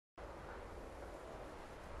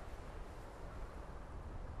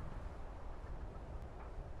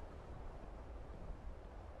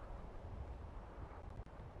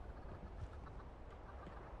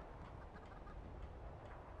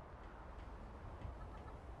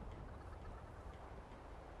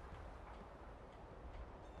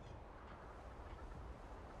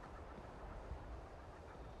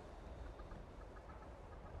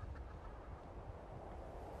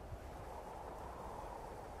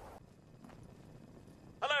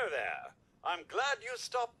glad you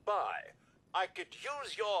stopped by. I could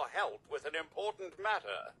use your help with an important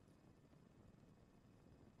matter.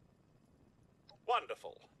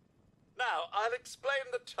 Wonderful. Now, I'll explain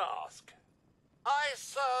the task. I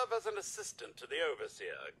serve as an assistant to the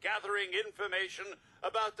Overseer, gathering information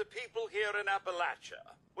about the people here in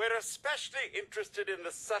Appalachia. We're especially interested in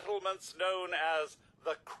the settlements known as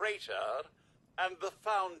the Crater and the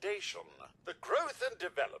Foundation. The growth and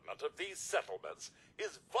development of these settlements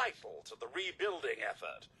is vital to the rebuilding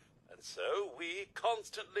effort, and so we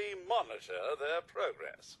constantly monitor their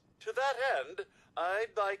progress. To that end,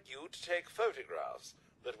 I'd like you to take photographs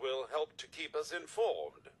that will help to keep us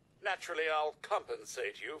informed. Naturally, I'll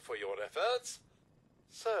compensate you for your efforts.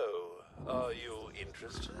 So, are you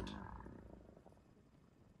interested?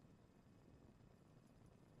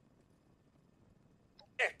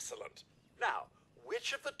 Excellent. Now,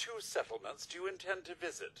 which of the two settlements do you intend to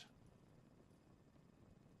visit?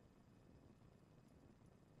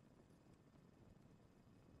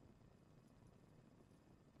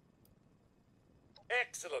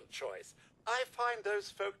 Excellent choice. I find those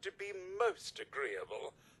folk to be most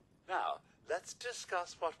agreeable. Now, let's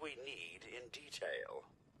discuss what we need in detail.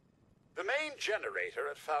 The main generator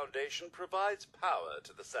at Foundation provides power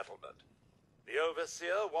to the settlement. The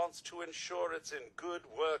Overseer wants to ensure it's in good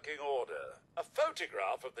working order. A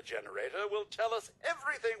photograph of the generator will tell us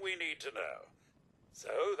everything we need to know. So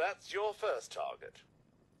that's your first target.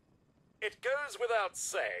 It goes without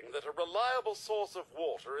saying that a reliable source of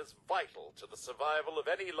water is vital to the survival of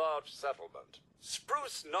any large settlement.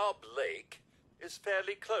 Spruce Knob Lake is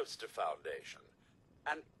fairly close to Foundation,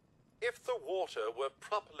 and if the water were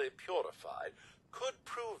properly purified, could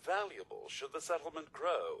prove valuable should the settlement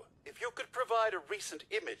grow. If you could provide a recent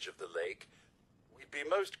image of the lake, we'd be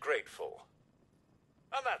most grateful.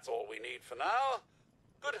 And that's all we need for now.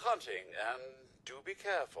 Good hunting, and do be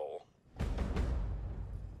careful.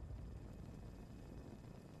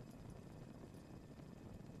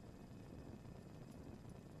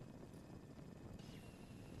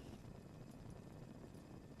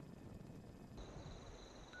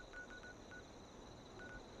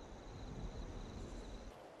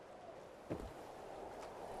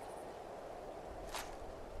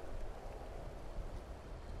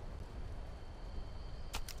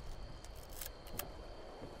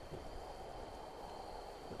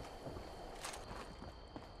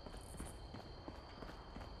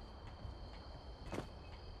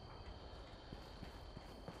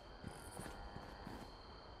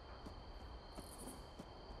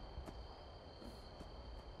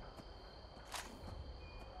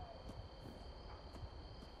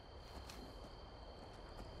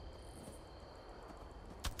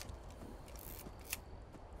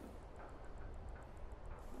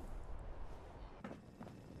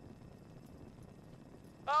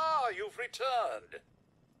 Ah, you've returned.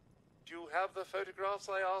 Do you have the photographs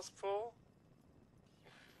I asked for?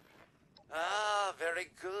 Ah, very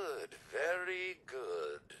good, very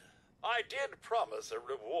good. I did promise a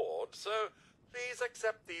reward, so please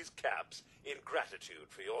accept these caps in gratitude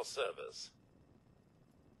for your service.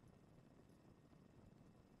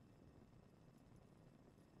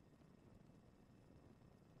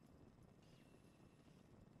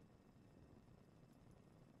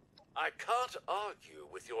 I can't argue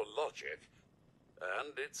with your logic,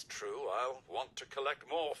 and it's true I'll want to collect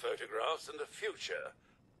more photographs in the future.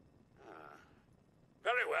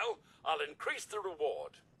 Very well, I'll increase the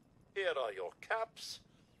reward. Here are your caps.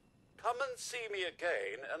 Come and see me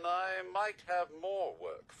again, and I might have more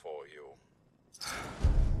work for you.